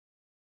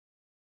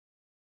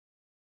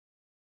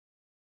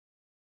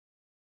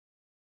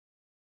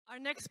Our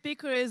next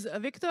speaker is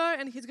Viktor,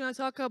 and he's going to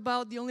talk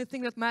about the only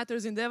thing that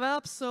matters in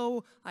DevOps.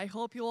 So I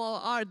hope you all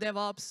are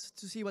DevOps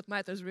to see what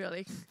matters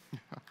really.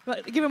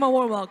 But give him a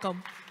warm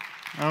welcome.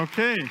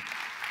 Okay.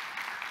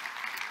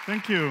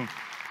 Thank you.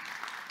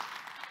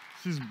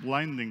 This is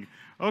blinding.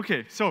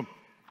 Okay, so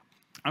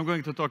I'm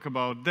going to talk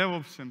about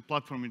DevOps and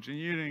platform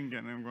engineering,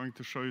 and I'm going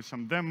to show you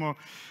some demo,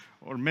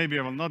 or maybe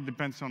I will not,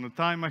 depends on the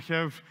time I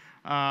have.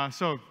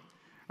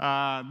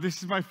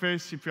 This is my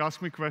face if you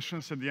ask me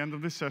questions at the end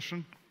of this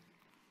session.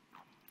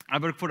 I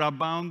work for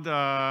Upbound.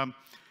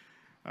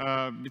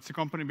 It's a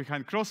company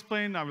behind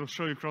Crossplane. I will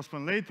show you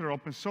Crossplane later,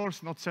 open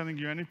source, not selling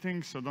you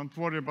anything, so don't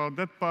worry about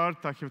that part.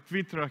 I have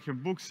Twitter, I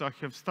have books, I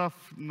have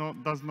stuff,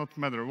 does not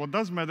matter. What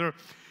does matter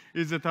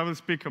is that I will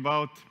speak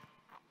about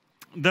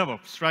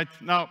DevOps, right?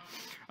 Now,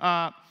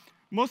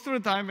 most of the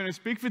time when I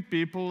speak with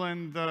people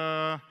and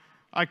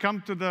I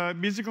come to the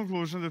busy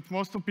conclusion that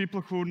most of the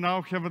people who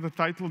now have the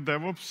title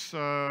DevOps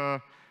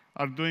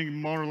are doing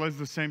more or less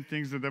the same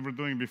things that they were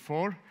doing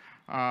before.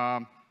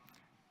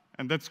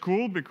 And that's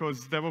cool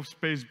because DevOps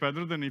pays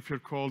better than if you're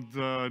called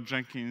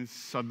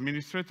Jenkins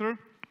administrator.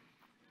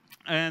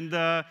 And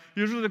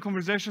usually the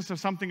conversations are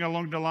something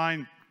along the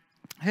line,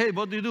 hey,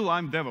 what do you do?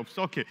 I'm DevOps.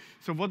 OK,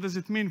 so what does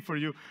it mean for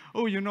you?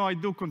 Oh, you know, I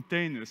do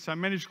containers. I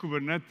manage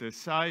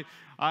Kubernetes.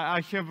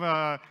 I have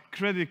a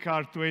credit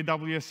card to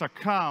AWS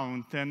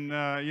account. And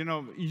you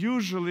know,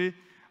 usually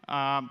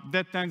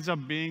that ends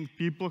up being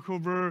people who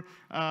were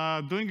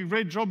doing a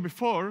great job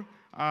before,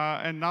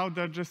 and now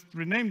they're just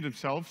renamed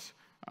themselves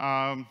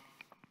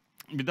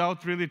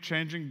without really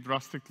changing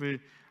drastically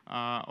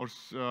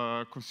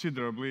or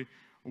considerably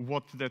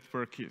what that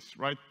work is,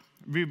 right?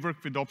 We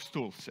work with ops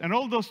tools. And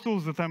all those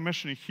tools that I'm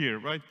mentioning here,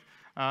 right,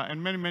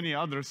 and many, many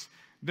others,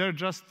 they're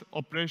just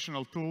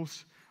operational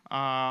tools,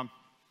 not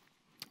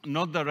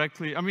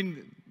directly. I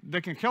mean, they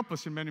can help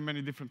us in many,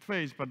 many different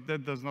ways, but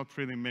that does not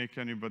really make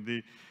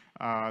anybody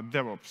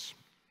DevOps.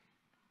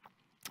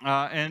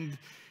 And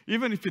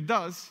even if it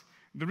does,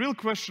 the real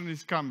question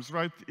comes,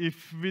 right?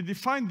 If we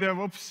define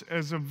DevOps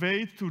as a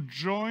way to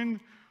join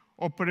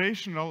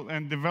operational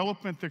and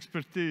development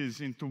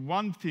expertise into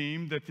one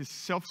team that is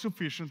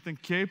self-sufficient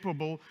and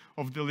capable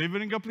of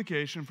delivering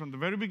application from the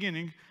very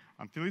beginning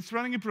until it's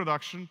running in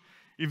production,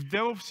 if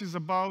DevOps is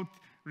about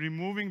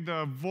removing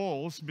the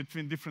walls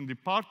between different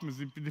departments,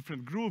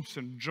 different groups,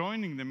 and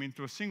joining them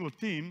into a single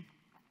team,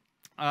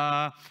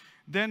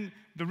 then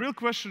the real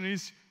question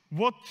is,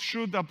 what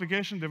should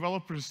application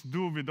developers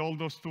do with all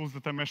those tools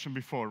that I mentioned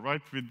before,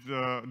 right? With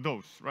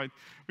those, right?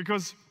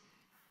 Because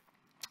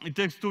it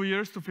takes 2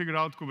 years to figure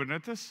out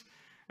Kubernetes.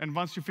 And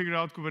once you figure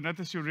out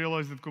Kubernetes, you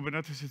realize that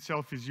Kubernetes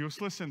itself is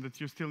useless and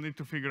that you still need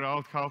to figure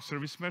out how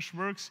service mesh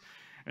works.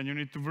 And you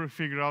need to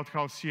figure out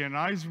how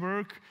CNIs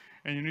work.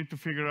 And you need to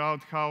figure out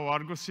how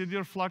Argo CD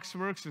or Flux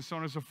works, and so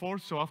on and so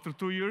forth. So after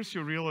 2 years,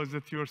 you realize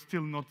that you're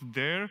still not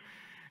there.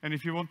 And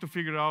if you want to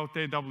figure out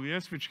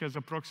AWS, which has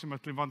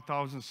approximately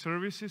 1,000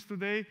 services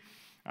today,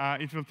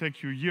 it will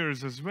take you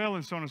years as well,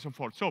 and so on and so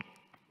forth. So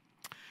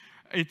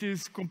it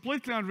is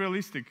completely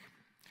unrealistic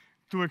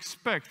to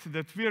expect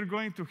that we are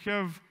going to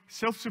have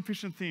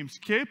self-sufficient teams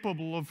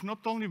capable of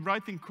not only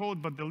writing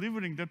code, but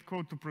delivering that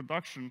code to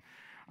production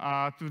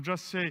to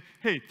just say,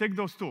 hey, take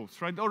those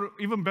tools, right? Or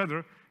even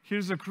better,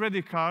 here's a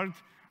credit card,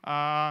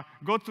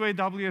 go to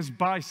AWS,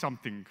 buy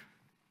something.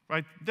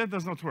 Right? That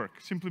does not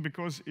work, simply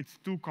because it's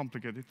too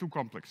complicated, too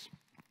complex.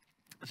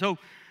 So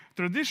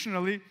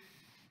traditionally,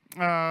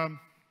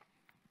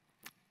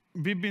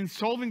 we've been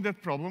solving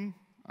that problem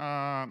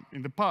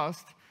in the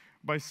past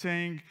by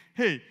saying,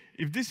 hey,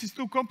 if this is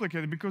too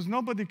complicated, because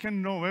nobody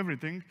can know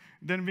everything,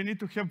 then we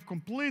need to have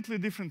completely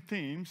different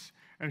teams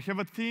and have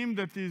a team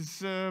that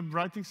is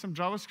writing some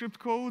JavaScript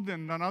code,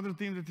 and another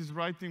team that is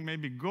writing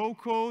maybe Go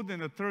code,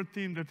 and a third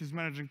team that is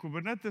managing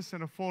Kubernetes,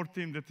 and a fourth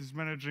team that is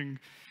managing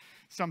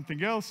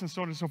something else, and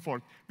so on and so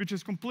forth, which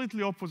is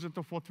completely opposite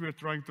of what we are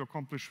trying to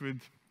accomplish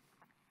with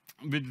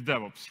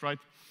DevOps, right?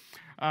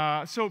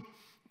 So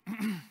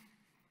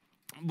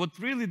what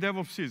really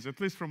DevOps is, at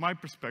least from my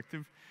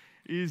perspective,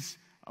 is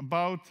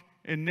about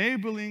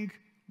enabling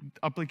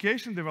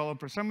application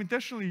developers. I'm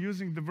intentionally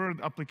using the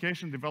word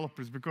application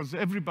developers because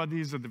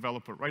everybody is a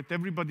developer, right?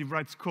 Everybody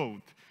writes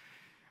code.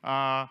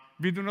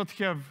 We do not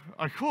have,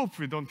 I hope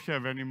we don't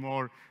have any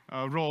more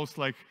roles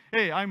like,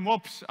 hey, I'm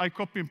ops, I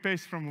copy and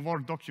paste from a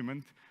Word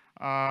document.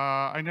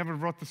 I never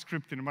wrote a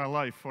script in my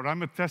life, or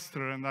I'm a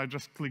tester and I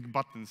just click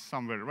buttons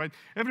somewhere, right?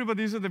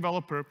 Everybody is a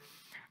developer.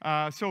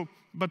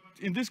 But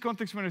in this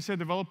context, when I say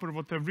developer,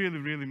 what I really,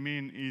 really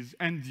mean is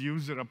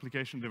end-user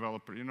application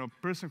developer. You know,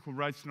 person who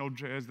writes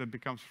Node.js that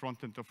becomes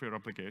front-end of your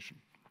application.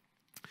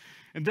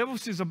 And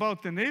DevOps is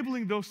about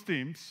enabling those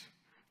teams,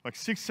 like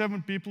 6,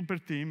 7 people per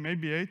team,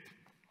 maybe 8,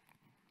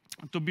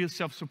 to be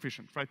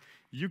self-sufficient, right?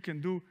 You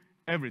can do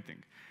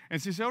everything.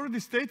 And since I already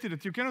stated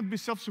that you cannot be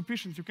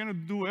self-sufficient, you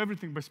cannot do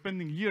everything by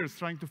spending years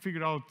trying to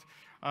figure out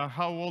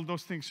how all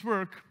those things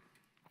work,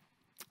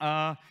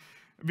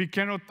 we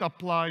cannot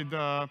apply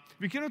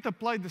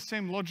the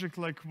same logic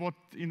like what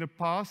in the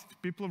past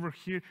people were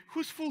here.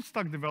 Who's full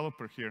stack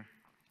developer here?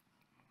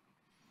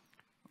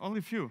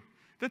 only few.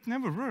 That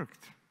never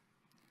worked,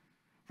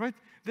 right?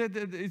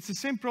 It's the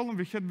same problem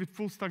we had with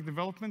full stack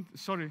development.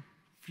 Sorry,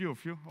 few,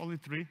 only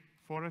 3,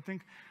 4, I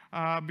think,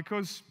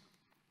 because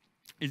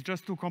it's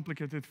just too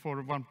complicated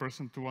for one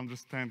person to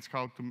understand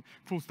how to.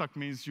 Full stack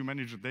means you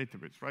manage a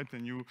database, right?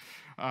 And you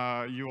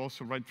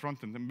also write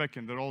front end and back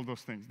end and all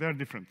those things. They're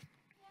different.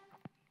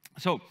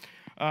 So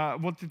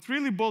what it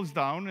really boils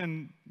down,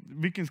 and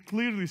we can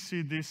clearly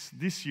see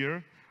this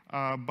year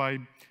by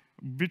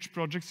which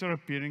projects are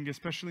appearing,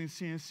 especially in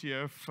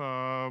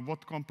CNCF,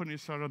 what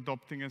companies are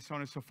adopting, and so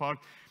on and so forth.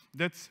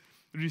 That's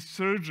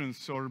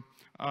resurgence or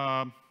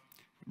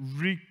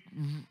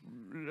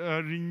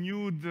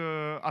renewed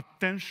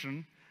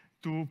attention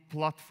to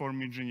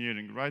platform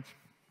engineering, right?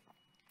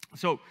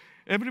 So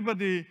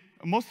everybody,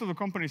 most of the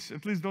companies,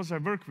 at least those I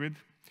work with,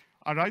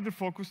 are either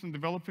focused on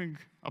developing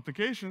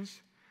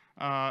applications,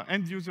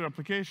 end-user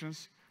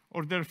applications,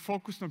 or they're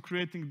focused on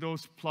creating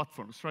those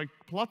platforms, right?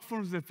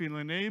 Platforms that will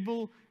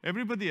enable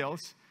everybody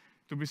else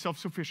to be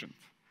self-sufficient.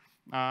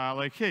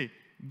 Like, hey,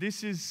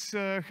 this is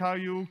how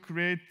you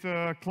create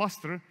a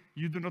cluster.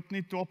 You do not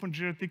need to open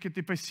Jira ticket.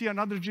 If I see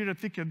another Jira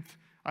ticket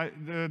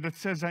that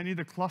says I need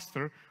a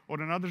cluster,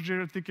 or another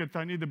Jira ticket,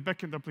 I need a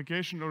backend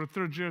application, or a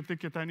third Jira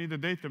ticket, I need a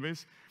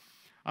database,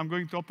 I'm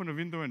going to open a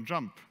window and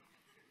jump.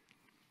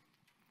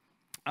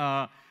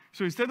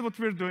 So instead, what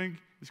we're doing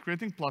is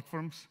creating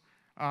platforms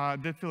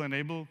that will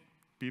enable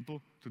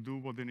people to do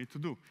what they need to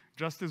do.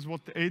 Just as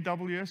what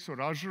AWS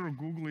or Azure or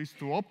Google is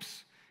to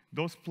ops,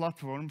 those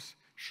platforms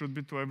should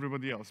be to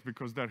everybody else,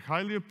 because they're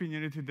highly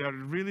opinionated. They're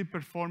really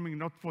performing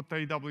not what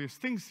AWS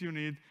thinks you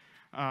need.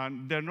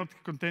 They're not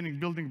containing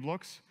building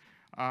blocks,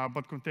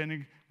 but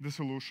containing the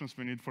solutions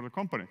we need for the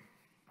company.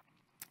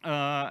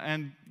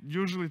 And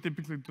usually,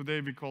 typically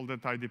today, we call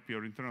that IDP,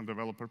 or Internal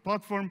Developer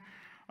Platform.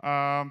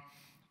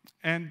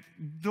 And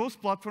those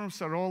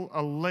platforms are all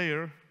a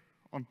layer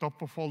on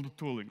top of all the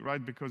tooling,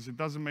 right? Because it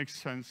doesn't make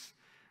sense,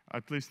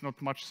 at least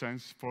not much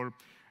sense, for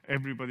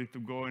everybody to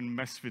go and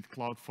mess with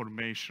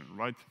CloudFormation,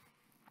 right?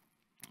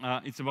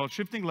 It's about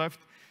shifting left.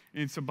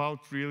 It's about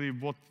really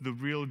what the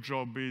real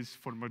job is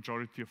for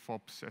majority of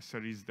ops,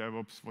 SREs,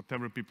 DevOps,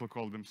 whatever people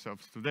call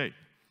themselves today.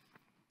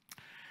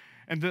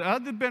 And the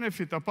other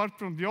benefit, apart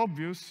from the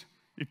obvious,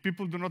 if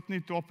people do not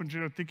need to open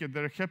Jira ticket,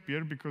 they're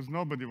happier, because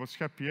nobody was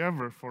happy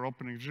ever for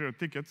opening Jira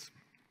tickets.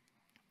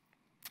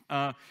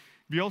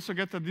 We also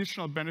get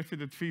additional benefit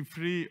that we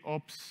free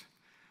ops,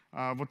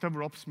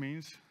 whatever ops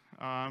means.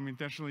 I'm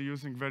intentionally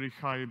using very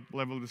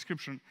high-level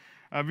description.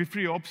 We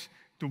free ops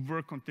to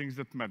work on things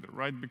that matter,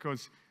 right?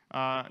 Because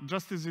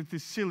just as it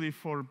is silly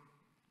for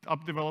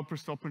app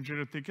developers to open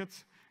Jira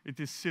tickets, it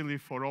is silly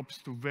for ops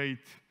to wait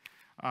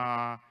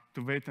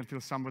until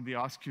somebody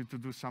asks you to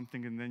do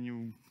something, and then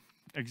you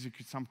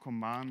execute some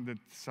command that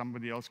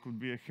somebody else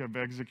could have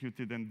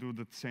executed and do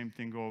the same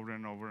thing over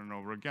and over and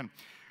over again.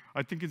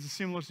 I think it's a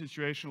similar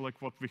situation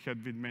like what we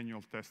had with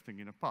manual testing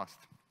in the past.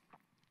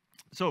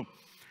 So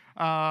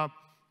I'm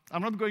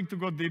not going to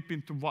go deep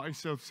into why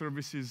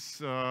self-service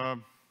is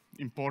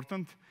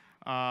important.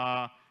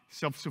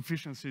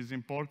 Self-sufficiency is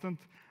important.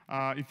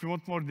 If you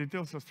want more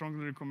details, I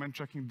strongly recommend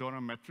checking DORA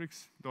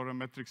metrics. DORA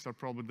metrics are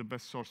probably the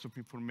best source of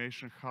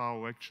information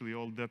how actually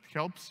all that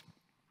helps.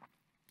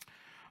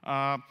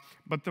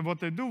 But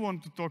what I do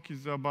want to talk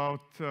is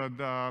about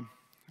the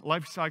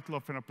life cycle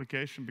of an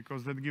application,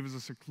 because that gives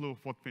us a clue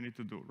of what we need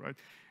to do, right?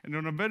 And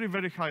on a very,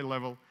 very high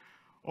level,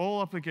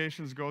 all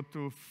applications go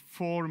to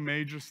 4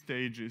 major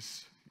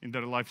stages in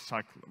their life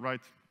cycle,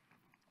 right?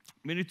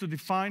 We need to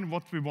define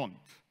what we want.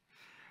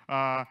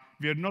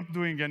 We are not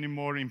doing any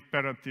more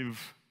imperative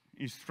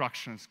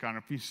instructions, kind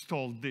of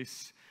install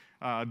this,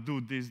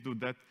 do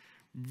that.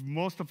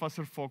 Most of us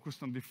are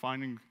focused on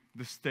defining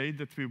the state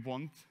that we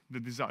want, the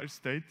desired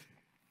state.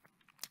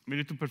 We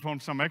need to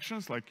perform some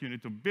actions, like you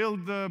need to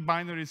build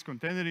binaries,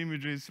 container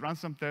images, run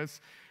some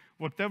tests.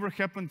 Whatever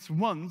happens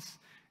once,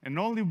 and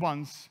only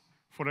once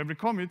for every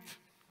commit,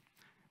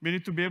 we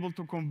need to be able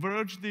to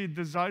converge the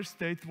desired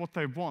state, what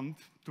I want,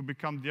 to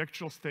become the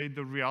actual state,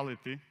 the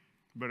reality,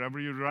 wherever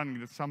you're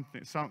running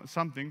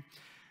something,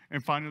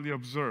 and finally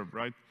observe,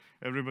 right?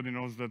 Everybody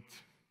knows that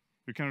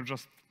you cannot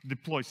just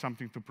deploy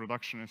something to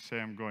production and say,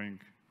 I'm going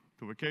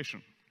to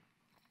vacation.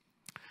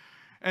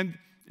 And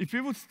if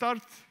we would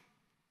start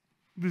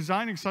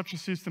designing such a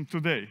system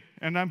today,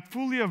 and I'm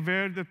fully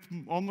aware that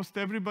almost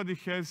everybody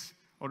has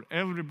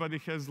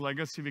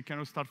legacy. We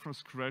cannot start from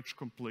scratch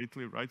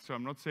completely, right? So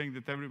I'm not saying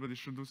that everybody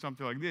should do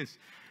something like this.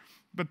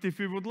 But if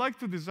we would like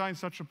to design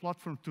such a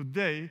platform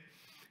today,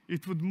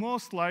 it would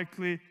most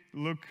likely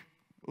look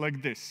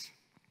like this,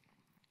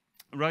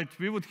 right?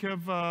 We would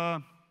have,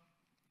 that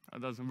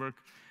doesn't work,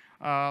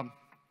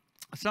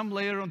 some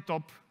layer on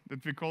top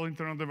that we call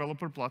internal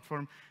developer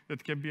platform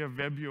that can be a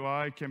web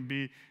UI, can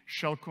be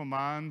shell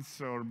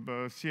commands or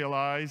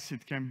CLIs,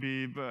 it can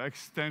be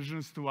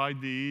extensions to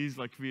IDEs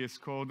like VS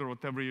Code or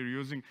whatever you're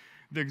using.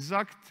 The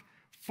exact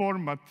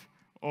format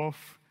of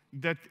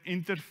that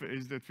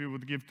interface that we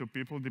would give to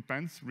people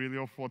depends really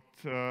of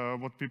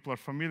what people are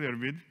familiar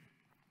with.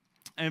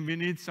 And we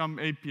need some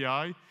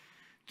API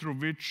through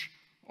which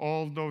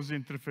all those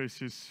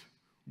interfaces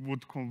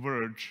would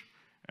converge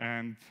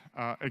and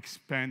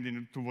expand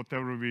into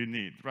whatever we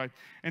need, right?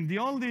 And the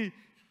only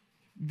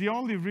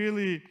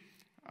really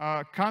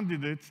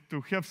candidate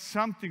to have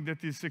something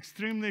that is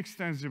extremely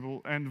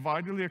extensible and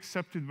widely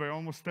accepted by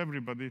almost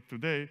everybody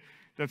today,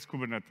 that's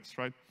Kubernetes,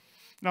 right?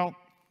 Now,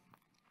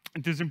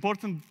 it is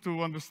important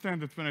to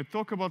understand that when I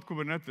talk about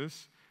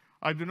Kubernetes,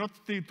 I do not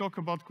talk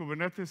about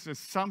Kubernetes as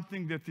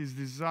something that is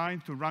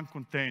designed to run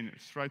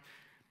containers, right?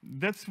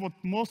 That's what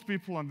most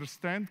people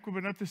understand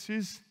Kubernetes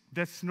is.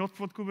 That's not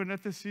what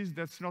Kubernetes is.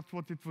 That's not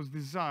what it was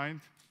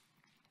designed.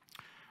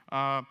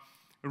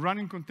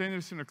 Running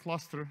containers in a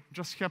cluster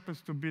just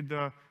happens to be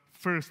the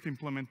first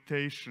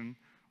implementation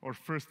or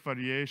first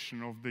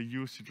variation of the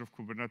usage of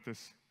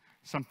Kubernetes,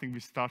 something we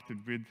started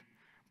with.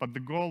 But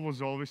the goal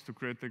was always to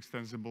create an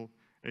extensible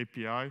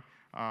API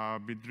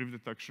with drift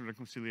detection,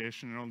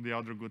 reconciliation, and all the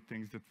other good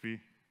things that we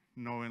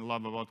know and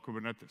love about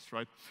Kubernetes,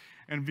 right?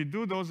 And we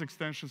do those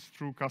extensions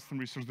through custom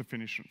resource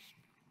definitions.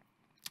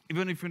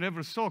 Even if you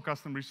never saw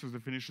custom resource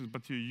definitions,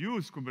 but you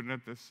use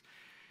Kubernetes,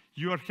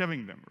 you are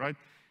having them, right?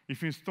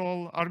 If you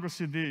install Argo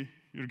CD,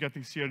 you're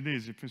getting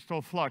CRDs. If you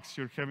install Flux,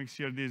 you're having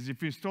CRDs.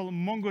 If you install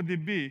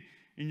MongoDB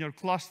in your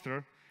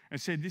cluster and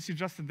say this is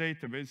just a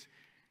database,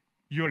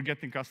 you are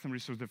getting custom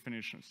resource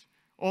definitions.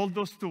 All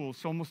those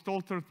tools, almost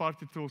all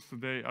third-party tools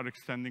today are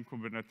extending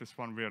Kubernetes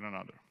one way or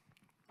another.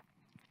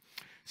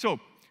 So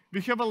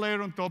we have a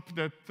layer on top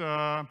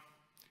that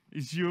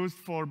is used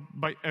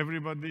by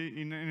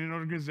everybody in an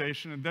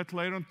organization. And that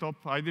layer on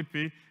top,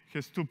 IDP,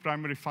 has two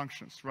primary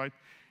functions, right?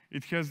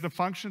 It has the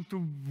function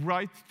to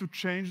write to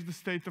change the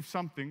state of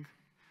something,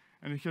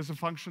 and it has a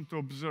function to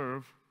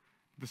observe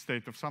the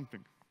state of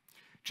something.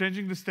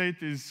 Changing the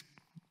state is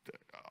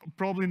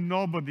probably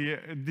nobody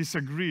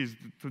disagrees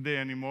today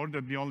anymore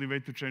that the only way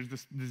to change the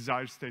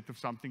desired state of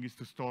something is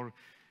to store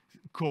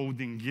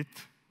code in Git,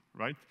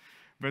 right?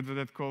 Whether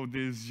that code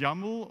is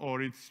YAML,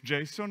 or it's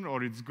JSON,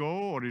 or it's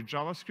Go, or it's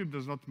JavaScript,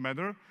 does not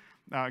matter.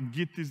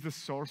 Git is the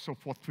source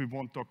of what we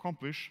want to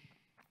accomplish.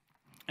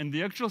 And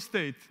the actual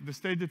state, the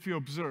state that we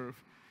observe,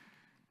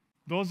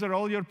 those are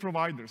all your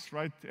providers,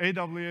 right?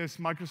 AWS,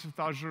 Microsoft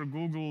Azure,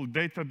 Google,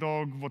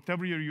 Datadog,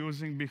 whatever you're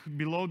using,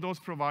 below those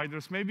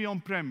providers, maybe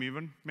on-prem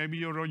even, maybe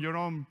you're your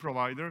own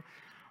provider.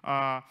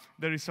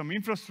 There is some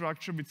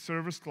infrastructure with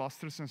servers,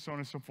 clusters, and so on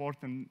and so forth,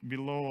 and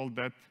below all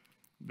that,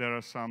 there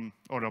are some,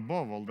 or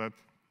above all that,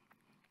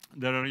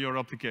 there are your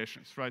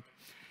applications, right?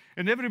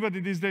 And everybody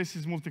these days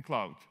is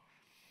multi-cloud.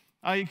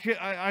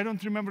 I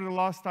don't remember the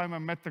last time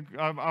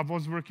I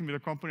was working with a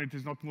company that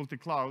is not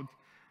multi-cloud.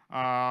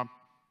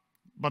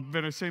 But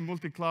when I say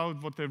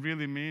multi-cloud, what I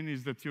really mean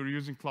is that you're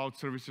using cloud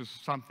services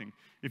or something.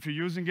 If you're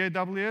using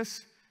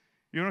AWS,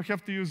 you don't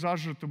have to use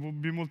Azure to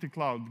be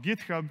multi-cloud.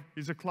 GitHub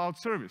is a cloud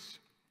service,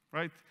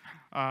 right?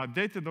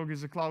 Datadog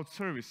is a cloud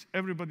service.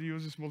 Everybody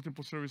uses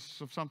multiple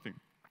services of something.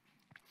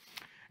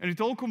 And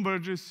it all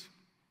converges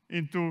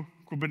into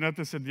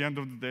Kubernetes at the end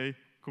of the day.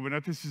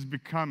 Kubernetes is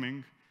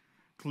becoming,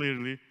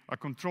 clearly, a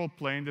control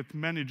plane that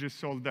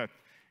manages all that.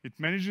 It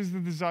manages the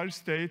desired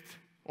state,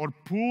 or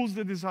pulls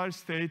the desired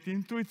state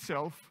into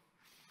itself.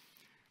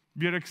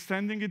 We are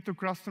extending it to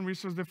custom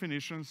resource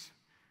definitions.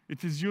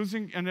 It is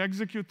using and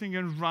executing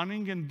and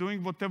running and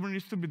doing whatever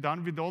needs to be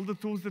done with all the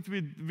tools that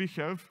we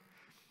have.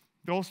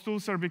 Those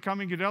tools are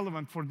becoming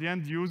irrelevant for the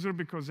end user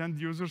because end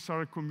users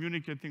are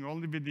communicating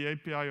only with the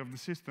API of the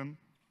system.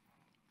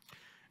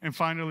 And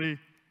finally,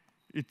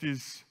 it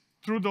is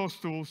through those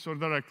tools or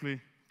directly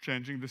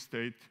changing the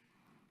state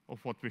of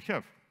what we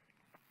have.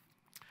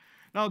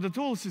 Now, the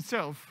tools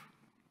itself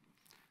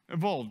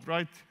evolved,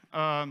 right?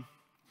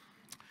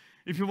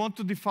 If you want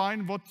to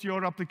define what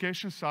your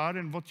applications are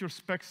and what your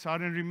specs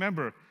are, and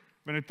remember,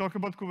 when I talk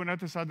about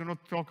Kubernetes, I do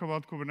not talk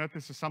about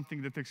Kubernetes as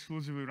something that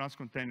exclusively runs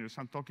containers.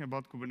 I'm talking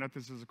about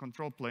Kubernetes as a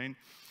control plane.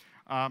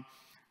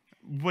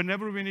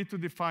 Whenever we need to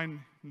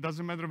define, it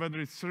doesn't matter whether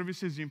it's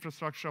services,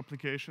 infrastructure,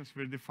 applications,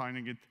 we're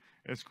defining it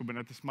as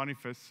Kubernetes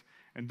manifests,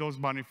 and those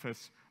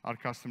manifests are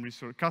custom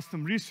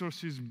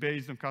resources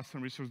based on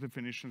custom resource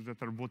definitions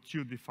that are what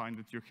you define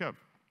that you have.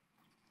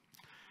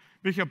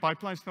 We have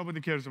pipelines. Nobody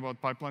cares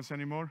about pipelines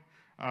anymore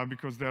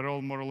because they're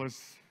all more or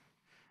less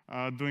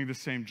doing the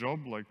same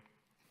job. Like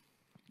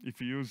if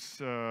you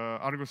use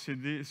Argo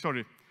CD,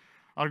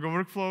 Argo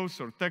workflows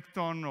or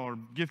Tekton or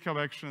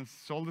GitHub Actions,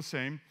 it's all the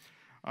same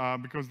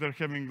because they're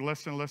having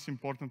less and less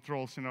important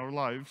roles in our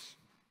lives.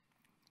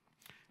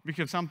 We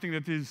have something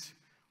that is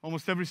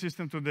almost every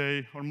system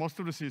today, or most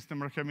of the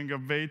system, are having a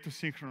way to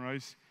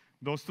synchronize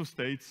those two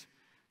states.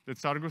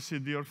 That's Argo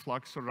CD or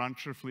Flux or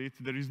Rancher Fleet.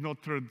 There is no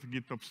third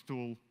GitOps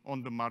tool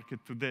on the market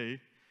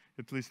today,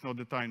 at least not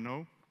that I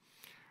know.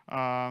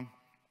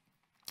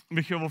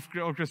 We have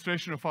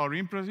orchestration of our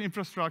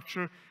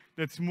infrastructure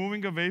that's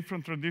moving away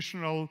from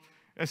traditional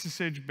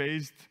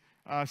SSH-based,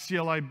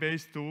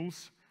 CLI-based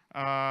tools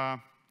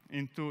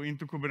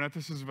into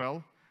Kubernetes as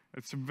well.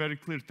 It's a very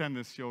clear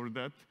tendency over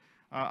that.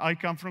 I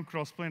come from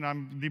Crossplane.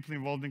 I'm deeply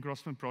involved in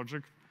Crossplane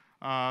project.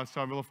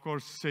 So I will, of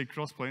course, say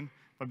Crossplane.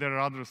 but there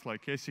are others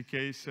like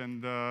ACKs,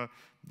 and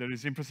there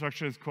is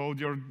infrastructure as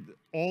code,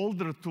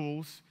 older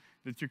tools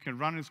that you can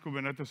run as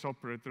Kubernetes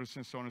operators,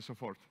 and so on and so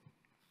forth.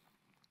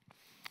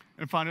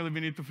 And finally, we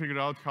need to figure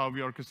out how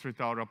we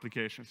orchestrate our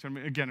applications. And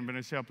again, when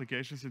I say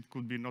applications, it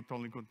could be not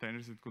only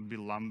containers, it could be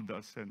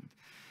Lambdas and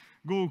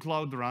Google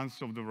Cloud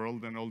Runs of the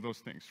world and all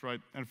those things,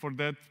 right? And for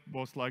that,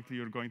 most likely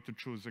you're going to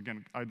choose,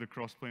 again, either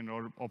Crossplane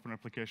or Open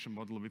Application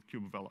Model with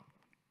Kubevela.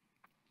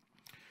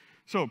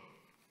 So,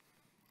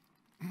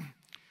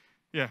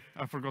 yeah,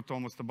 I forgot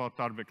almost about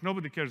RBAC.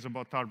 Nobody cares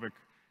about RBAC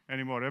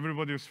anymore.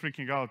 Everybody was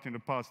freaking out in the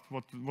past,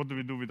 what do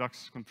we do with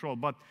access control?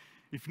 But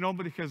if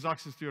nobody has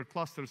access to your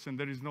clusters, and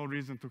there is no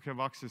reason to have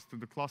access to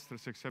the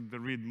clusters except the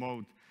read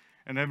mode,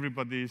 and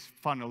everybody is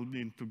funneled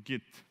into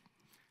Git,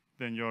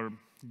 then your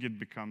Git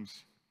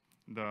becomes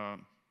the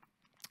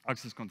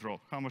access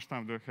control. How much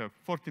time do I have?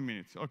 40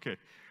 minutes, okay.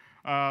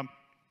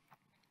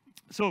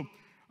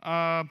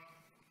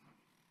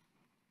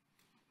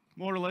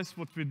 More or less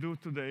what we do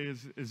today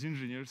as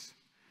engineers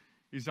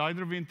is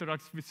either we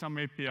interact with some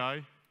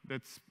API,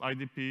 that's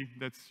IDP,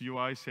 that's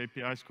UIs,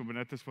 APIs,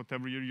 Kubernetes,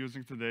 whatever you're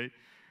using today,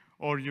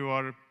 or you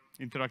are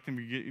interacting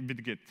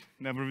with Git,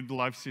 never with the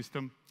live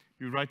system.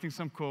 You're writing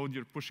some code,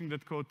 you're pushing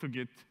that code to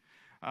Git.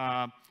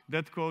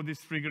 That code is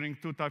triggering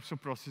two types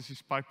of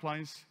processes,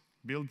 pipelines,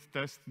 build,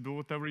 test, do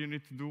whatever you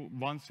need to do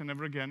once and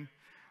never again,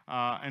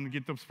 and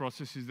GitOps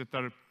processes that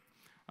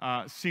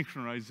are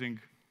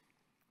synchronizing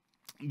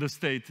the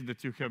state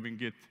that you have in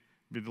Git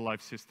with the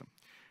live system.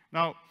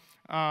 Now,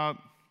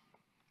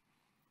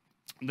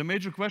 the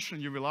major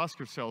question you will ask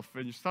yourself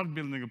when you start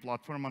building a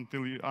platform,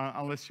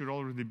 unless you're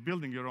already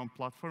building your own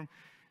platform,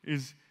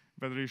 is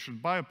whether you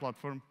should buy a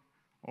platform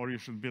or you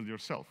should build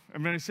yourself.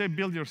 And when I say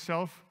build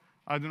yourself,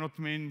 I do not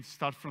mean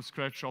start from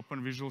scratch,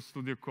 open Visual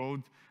Studio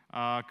Code,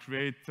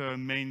 create a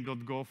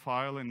main.go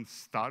file and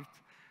start.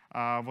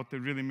 What I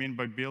really mean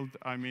by build,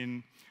 I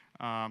mean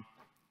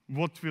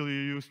what will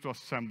you use to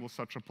assemble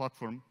such a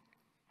platform.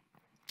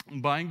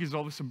 Buying is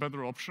always a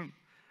better option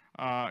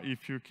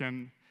if you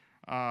can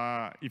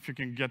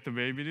get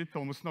away with it.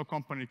 Almost no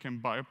company can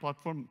buy a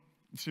platform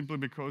simply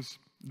because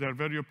they're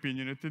very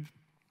opinionated.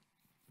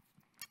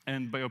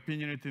 And by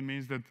opinionated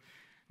means that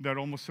they're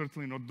almost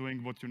certainly not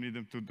doing what you need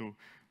them to do.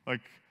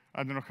 Like,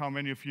 I don't know how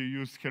many of you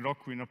used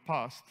Heroku in the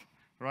past,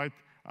 right?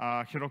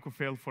 Heroku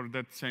failed for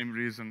that same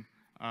reason.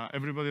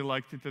 Everybody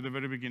liked it at the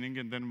very beginning,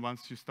 and then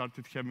once you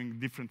started having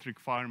different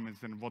requirements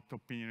than what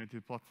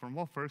opinionated platform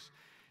offers,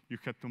 you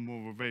had to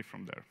move away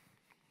from there.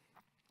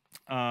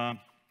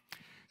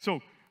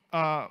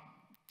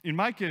 In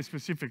my case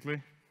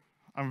specifically,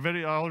 I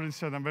already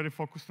said I'm very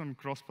focused on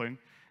Crossplane,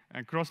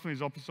 and Crossplane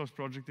is open source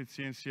project, it's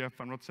CNCF,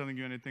 I'm not selling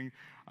you anything,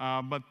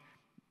 but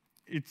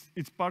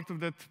it's part of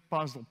that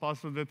puzzle,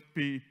 part of that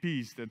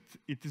piece, that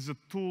it is a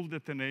tool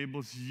that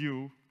enables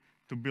you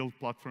to build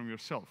platform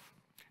yourself.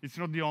 It's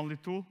not the only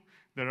tool.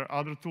 There are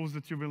other tools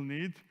that you will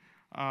need,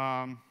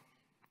 and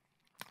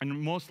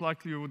most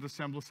likely you would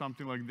assemble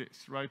something like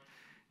this, right?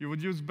 You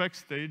would use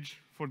Backstage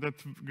for that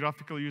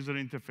graphical user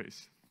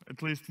interface.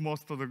 At least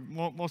most of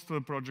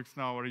the projects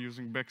now are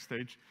using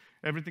Backstage.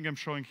 Everything I'm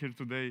showing here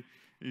today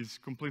is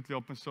completely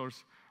open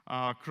source.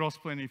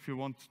 Crossplane, if you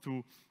want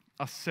to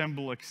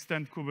assemble,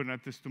 extend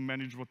Kubernetes to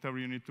manage whatever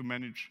you need to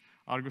manage.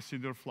 Argo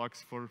CD or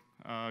Flux for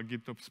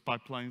GitOps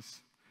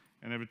pipelines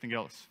and everything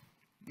else.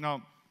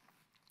 Now,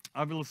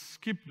 I will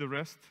skip the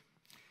rest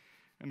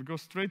and go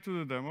straight to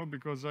the demo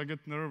because I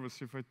get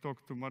nervous if I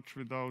talk too much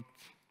without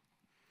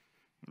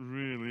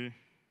really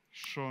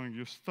showing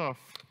you stuff.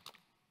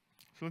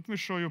 So let me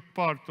show you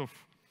part of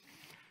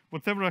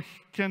whatever I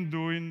can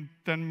do in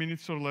 10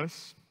 minutes or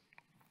less,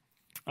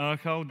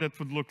 how that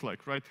would look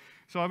like, right?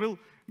 So I will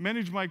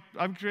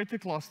create a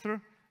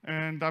cluster,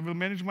 and I will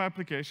manage my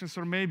applications,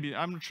 or maybe,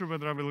 I'm not sure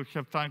whether I will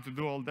have time to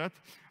do all that,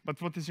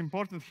 but what is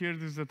important here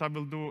is that I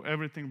will do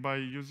everything by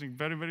using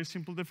very, very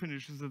simple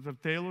definitions that are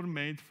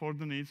tailor-made for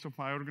the needs of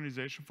my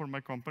organization, for my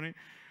company,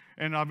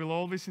 and I will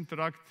always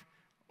interact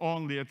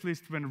only, at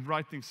least when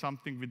writing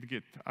something with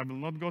Git. I will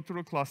not go to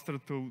a cluster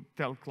to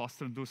tell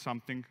cluster do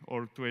something,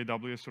 or to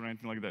AWS or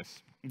anything like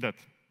that.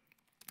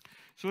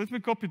 So let me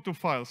copy two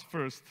files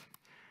first.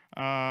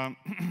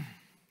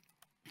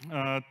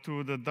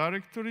 To the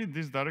directory,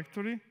 this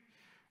directory.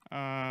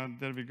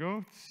 There we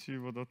go,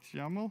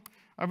 co.yaml.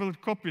 I will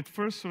copy it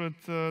first so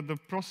that the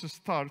process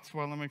starts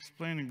while I'm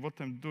explaining what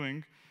I'm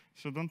doing,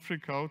 so don't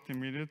freak out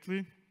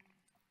immediately.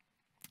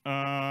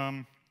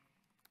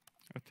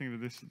 I think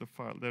that this is the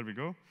file. There we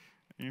go.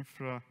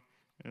 Infra,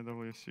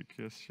 AWS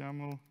CKS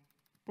YAML.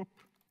 Boop.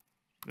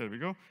 There we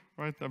go.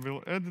 Right, I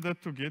will add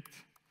that to Git.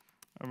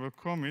 I will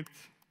commit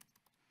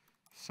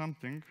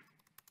something.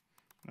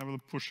 I will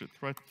push it,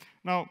 right?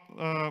 Now,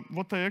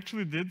 what I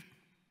actually did,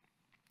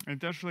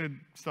 it actually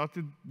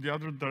started the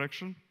other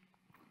direction.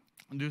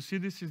 Do you see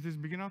this? Is this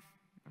big enough?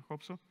 I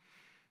hope so.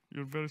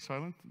 You're very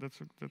silent.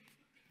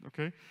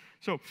 Okay.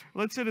 So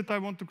let's say that I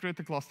want to create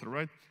a cluster,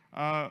 right?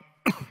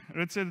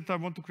 Let's say that I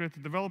want to create a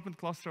development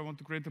cluster. I want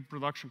to create a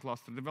production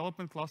cluster.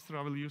 Development cluster,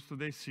 I will use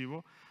today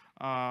Civo.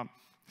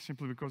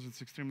 simply because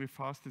it's extremely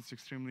fast, it's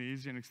extremely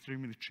easy, and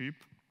extremely cheap.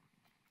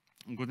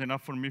 Good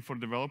enough for me for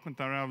development,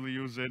 and I will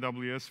use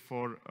AWS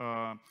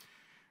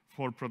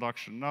for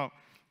production. Now,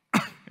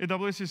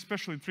 AWS is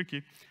especially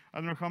tricky. I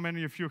don't know how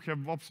many of you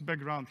have ops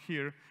background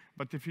here,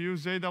 but if you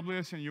use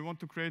AWS and you want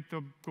to create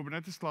a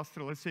Kubernetes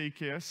cluster, let's say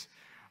EKS,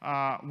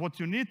 what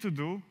you need to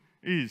do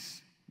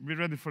is, be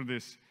ready for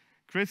this,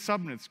 create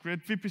subnets,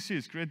 create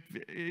VPCs, create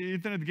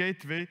internet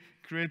gateway,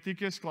 create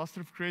EKS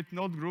cluster, create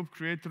node group,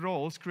 create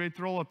roles, create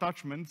role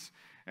attachments,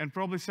 and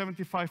probably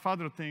 75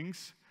 other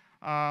things,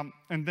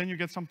 and then you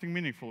get something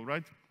meaningful,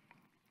 right?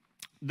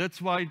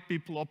 That's why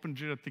people open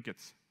Jira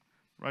tickets,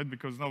 right?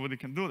 Because nobody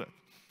can do that.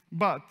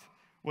 But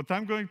what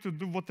I'm going to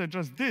do, what I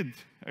just did,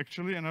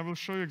 actually, and I will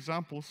show you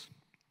examples,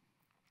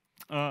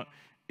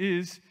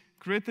 is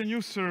create a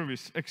new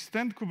service,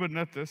 extend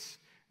Kubernetes,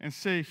 and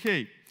say,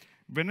 hey,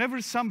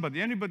 whenever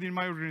somebody, anybody in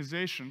my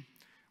organization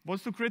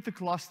wants to create a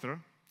cluster,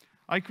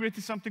 I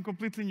created something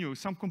completely new,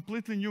 some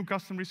completely new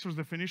custom resource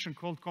definition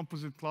called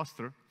composite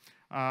cluster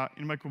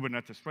in my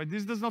Kubernetes, right?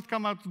 This does not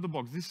come out of the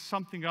box. This is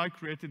something I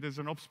created as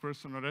an ops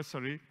person or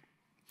SRE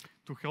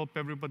to help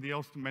everybody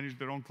else to manage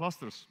their own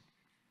clusters.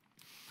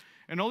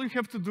 And all you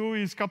have to do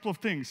is a couple of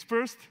things.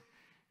 First,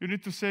 you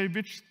need to say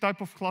which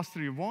type of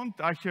cluster you want.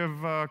 I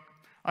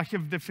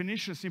have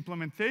definitions,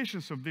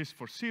 implementations of this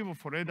for Civo,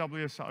 for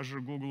AWS,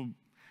 Azure, Google,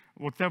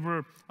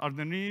 whatever are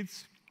the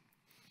needs.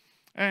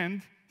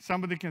 And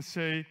somebody can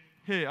say,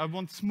 hey, I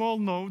want small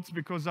nodes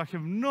because I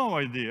have no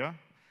idea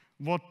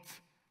what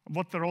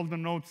are all the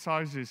node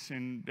sizes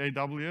in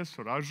AWS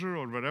or Azure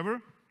or wherever.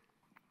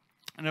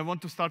 And I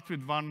want to start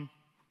with one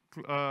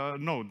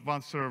node,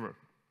 one server.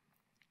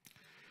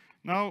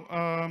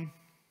 Now,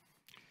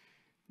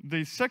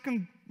 the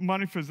second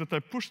manifest that I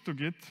pushed to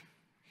Git,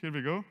 here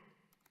we go.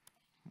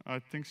 I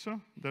think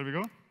so. There we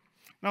go.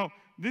 Now,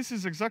 this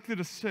is exactly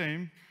the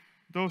same,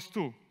 those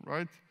two,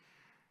 right?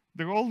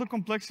 All the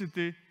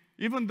complexity,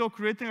 even though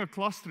creating a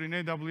cluster in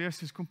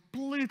AWS is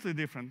completely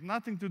different,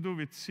 nothing to do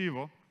with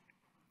Civo,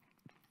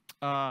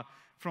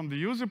 from the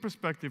user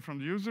perspective, from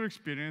the user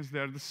experience,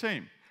 they're the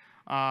same.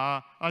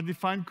 I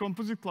defined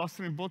composite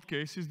cluster in both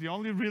cases. The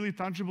only really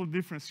tangible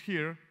difference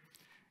here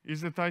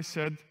is that I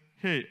said,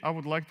 hey, I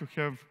would like to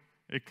have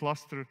a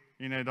cluster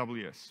in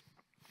AWS.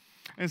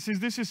 And since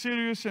this is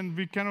serious and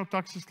we cannot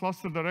access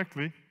cluster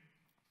directly,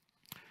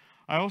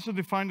 I also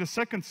defined a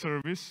second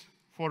service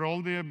for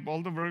all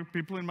the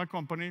people in my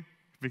company,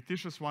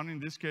 fictitious one in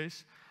this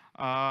case,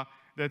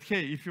 that,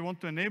 hey, if you want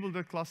to enable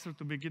that cluster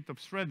to be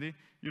GitOps ready,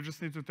 you just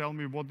need to tell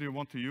me what do you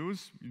want to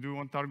use. Do you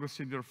want Argo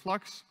CD or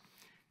Flux?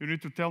 You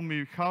need to tell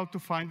me how to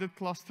find that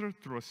cluster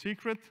through a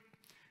secret.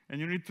 And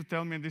you need to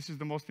tell me, and this is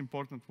the most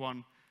important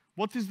one,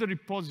 what is the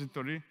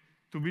repository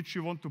to which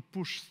you want to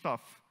push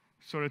stuff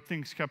so that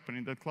things happen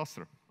in that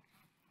cluster?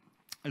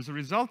 As a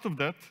result of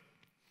that,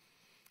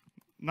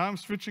 now I'm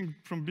switching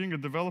from being a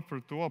developer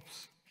to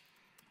ops.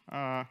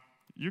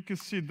 You can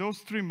see those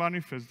three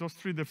manifests, those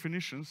three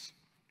definitions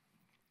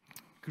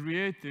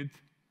created,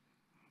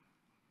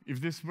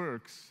 if this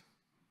works,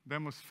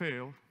 demos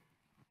fail,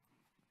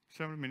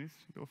 7 minutes,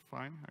 you'll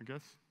fine, I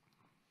guess.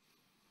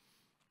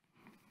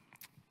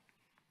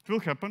 It will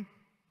happen,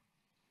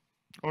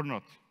 or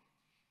not.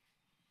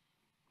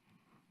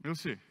 We'll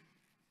see.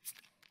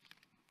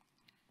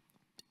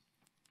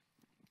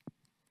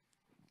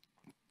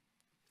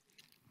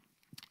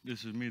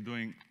 This is me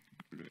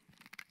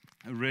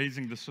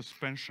raising the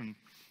suspension.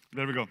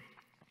 There we go,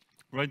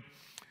 right?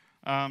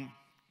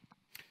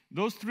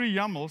 Those three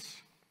YAMLs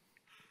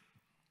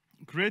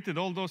created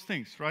all those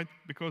things, right?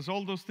 Because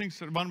all those things,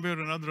 one way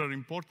or another, are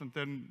important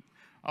and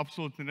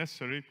absolutely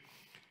necessary.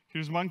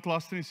 Here's one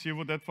cluster in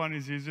Civo. That one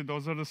is easy.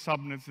 Those are the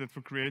subnets that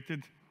were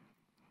created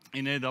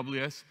in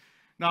AWS.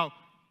 Now,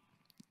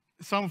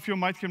 some of you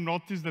might have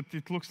noticed that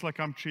it looks like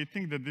I'm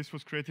cheating, that this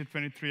was created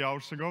 23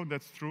 hours ago.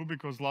 That's true,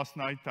 because last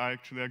night I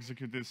actually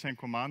executed the same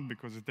command,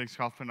 because it takes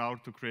half an hour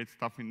to create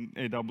stuff in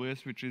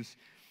AWS, which is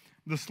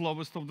the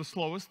slowest of the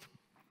slowest.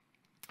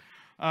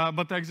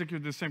 But I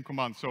executed the same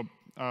command, so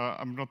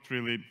I'm not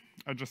really,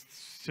 I just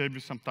saved you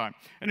some time.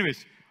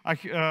 Anyways,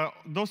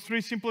 those three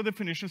simple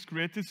definitions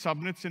created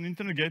subnets and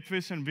internet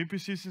gateways and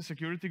VPCs and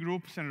security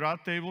groups and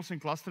route tables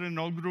and cluster and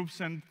node groups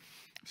and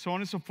so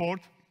on and so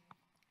forth.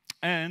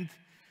 And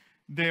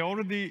they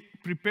already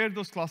prepared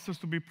those clusters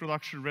to be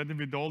production ready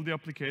with all the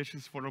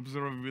applications for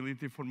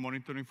observability, for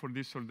monitoring, for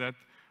this or that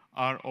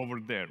are over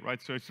there,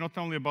 right? So it's not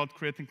only about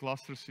creating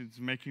clusters, it's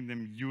making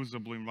them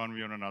usable in one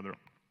way or another.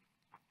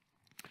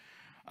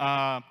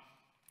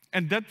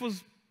 And that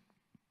was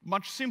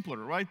much simpler,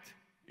 right?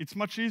 It's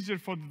much easier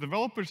for the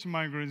developers in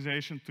my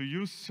organization to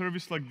use a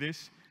service like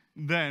this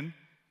than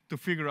to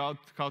figure out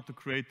how to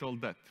create all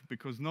that,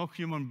 because no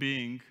human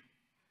being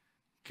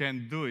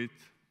can do it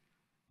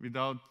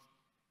without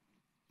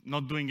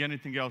not doing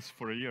anything else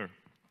for a year.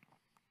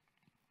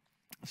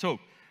 So,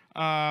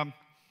 I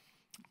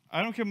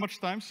don't have much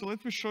time, so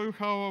let me show you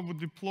how I would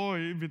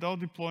deploy without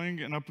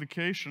deploying an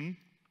application.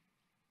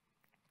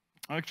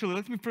 Actually,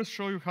 let me first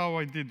show you how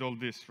I did all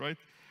this, right?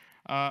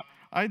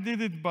 I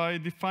did it by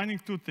defining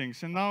two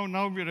things, and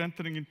now we're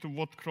entering into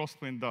what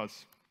Crossplane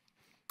does,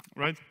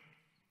 right?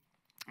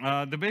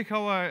 The way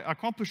how I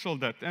accomplish all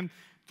that, and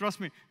trust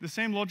me, the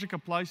same logic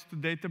applies to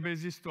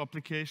databases, to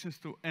applications,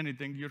 to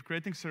anything. You're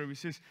creating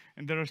services,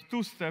 and there are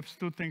two steps,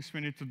 two things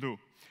we need to do.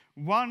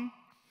 One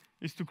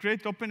is to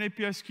create open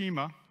API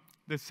schema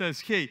that says,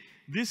 hey,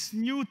 this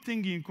new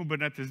thing in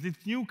Kubernetes, this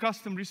new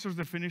custom resource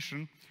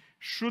definition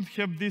should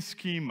have this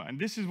schema, and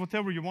this is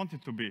whatever you want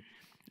it to be.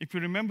 If you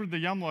remember the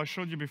YAML I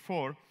showed you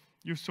before,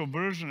 you saw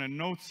version and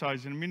node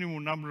size and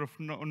minimum number of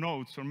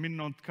nodes or min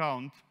node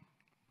count.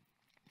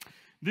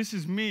 This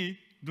is me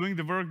doing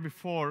the work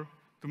before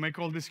to make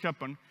all this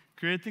happen,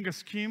 creating a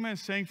schema and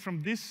saying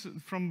from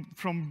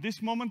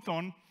this moment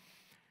on,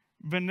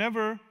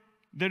 whenever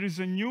there is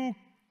a new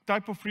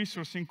type of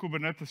resource in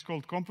Kubernetes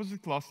called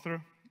composite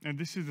cluster, and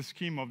this is the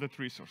schema of that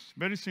resource.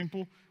 Very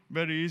simple,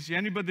 very easy.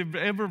 Anybody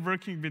ever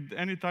working with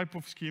any type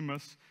of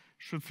schemas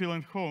should feel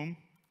at home.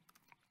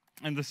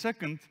 And the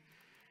second,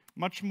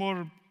 much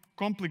more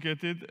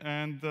complicated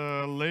and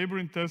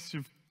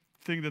labor-intensive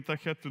thing that I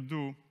had to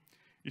do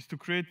is to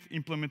create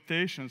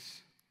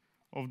implementations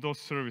of those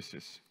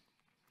services.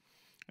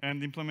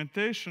 And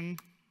implementation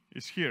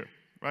is here,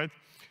 right?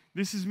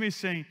 This is me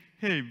saying,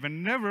 hey,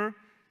 whenever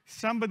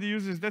somebody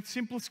uses that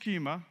simple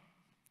schema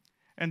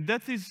and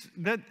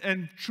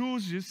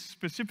chooses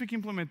specific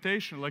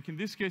implementation, like in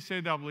this case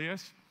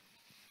AWS,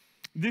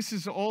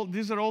 these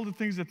are all the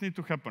things that need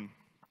to happen.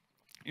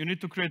 You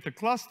need to create a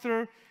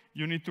cluster,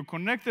 you need to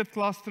connect that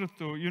cluster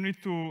to, you need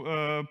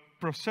to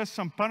process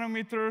some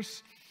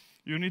parameters,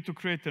 you need to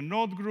create a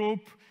node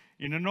group.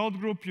 In a node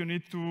group, you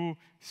need to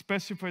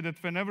specify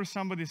that whenever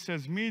somebody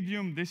says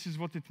medium, this is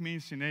what it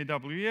means in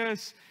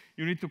AWS.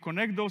 You need to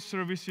connect those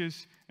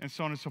services, and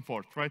so on and so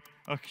forth, right?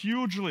 A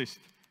huge list.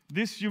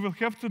 You will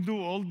have to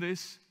do all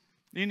this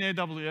in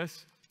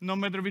AWS, no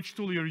matter which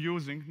tool you're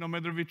using, no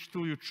matter which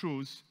tool you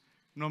choose,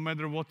 no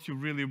matter what you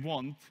really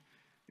want.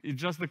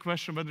 It's just the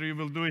question whether you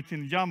will do it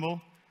in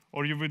YAML,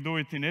 or you will do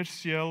it in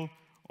HCL,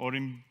 or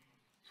in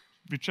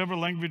whichever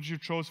language you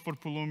chose for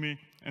Pulumi,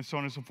 and so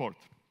on and so forth.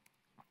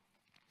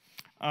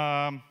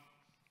 I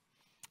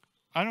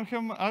don't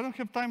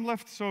have time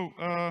left, so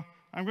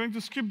I'm going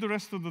to skip the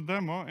rest of the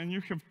demo, and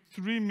you have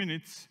 3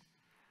 minutes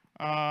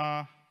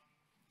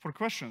for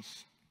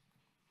questions.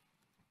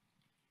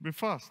 Be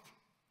fast,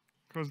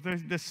 because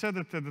they said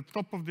that at the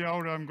top of the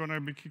hour I'm going to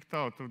be kicked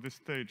out of this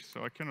stage,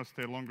 so I cannot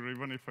stay longer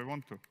even if I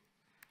want to.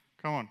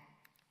 Come on.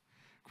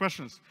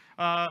 Questions.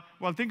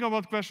 Well, think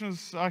about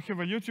questions. I have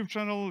a YouTube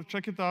channel,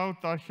 check it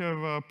out. I have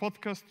a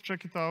podcast,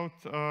 check it out.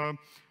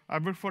 I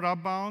work for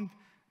Upbound.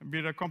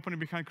 We're a company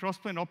behind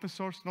Crossplane, open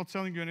source, not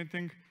selling you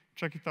anything.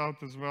 Check it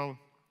out as well.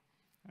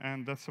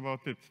 And that's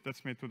about it.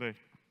 That's me today.